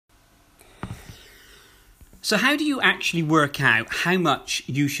So how do you actually work out how much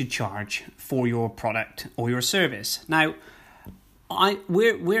you should charge for your product or your service? Now,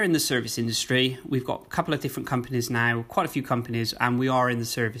 we're in the service industry. We've got a couple of different companies now, quite a few companies, and we are in the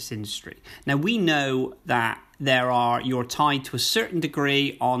service industry. Now, we know that you're tied to a certain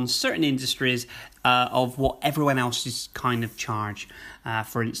degree on certain industries of what everyone else is kind of charge,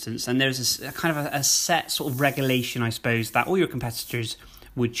 for instance. And there's a kind of a set sort of regulation, I suppose, that all your competitors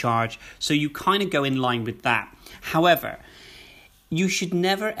would charge. So you kind of go in line with that. However, you should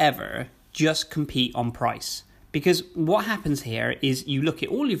never, ever just compete on price. Because what happens here is you look at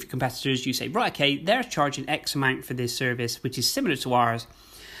all of your competitors, you say, right, okay, they're charging X amount for this service, which is similar to ours.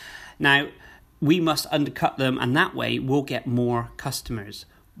 Now, we must undercut them, and that way we'll get more customers.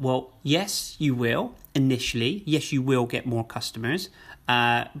 Well, yes, you will initially. Yes, you will get more customers.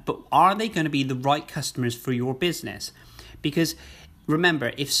 But are they going to be the right customers for your business? Because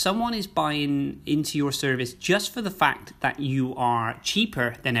remember, if someone is buying into your service just for the fact that you are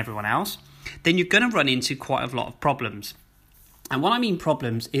cheaper than everyone else, then you're going to run into quite a lot of problems. And what I mean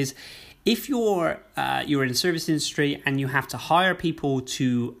problems is if you're in the service industry and you have to hire people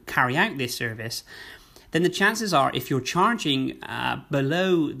to carry out this service, then the chances are if you're charging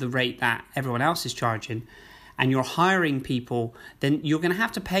below the rate that everyone else is charging and you're hiring people, then you're going to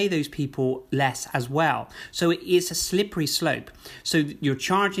have to pay those people less as well. So it is a slippery slope. So your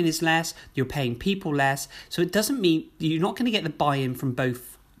charging is less, you're paying people less. So it doesn't mean you're not going to get the buy-in from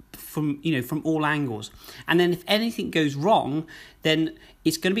from all angles. And then if anything goes wrong, then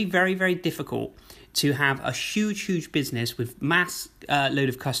it's going to be very, very difficult to have a huge business with mass load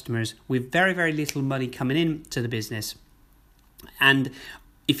of customers with very, very little money coming into the business. And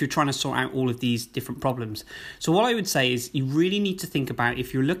if you're trying to sort out all of these different problems. So what I would say is you really need to think about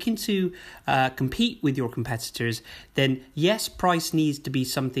if you're looking to compete with your competitors, then yes, price needs to be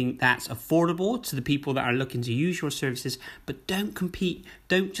something that's affordable to the people that are looking to use your services, but don't compete.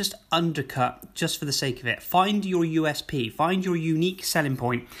 Don't just undercut just for the sake of it. Find your USP, find your unique selling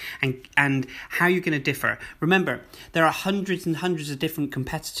point and how you're going to differ. Remember, there are hundreds and hundreds of different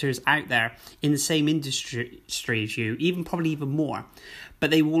competitors out there in the same industry as you, probably even more. But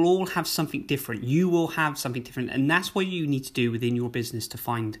they will all have something different. You will have something different. And that's what you need to do within your business to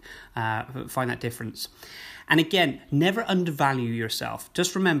find that difference. And again, never undervalue yourself.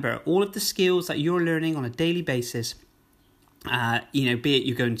 Just remember, all of the skills that you're learning on a daily basis, be it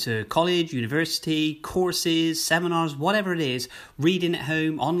you're going to college, university, courses, seminars, whatever it is, reading at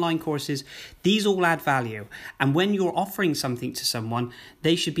home, online courses, these all add value. And when you're offering something to someone,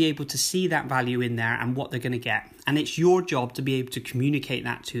 they should be able to see that value in there and what they're going to get. And it's your job to be able to communicate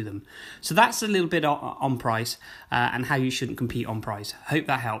that to them. So that's a little bit on price and how you shouldn't compete on price. Hope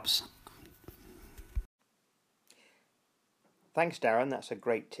that helps. Thanks, Darren. That's a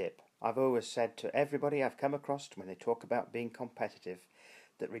great tip. I've always said to everybody I've come across when they talk about being competitive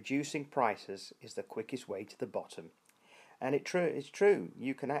that reducing prices is the quickest way to the bottom. And it's true.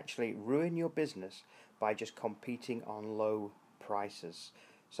 You can actually ruin your business by just competing on low prices.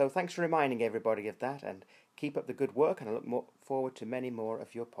 So thanks for reminding everybody of that, and keep up the good work, and I look forward to many more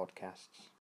of your podcasts.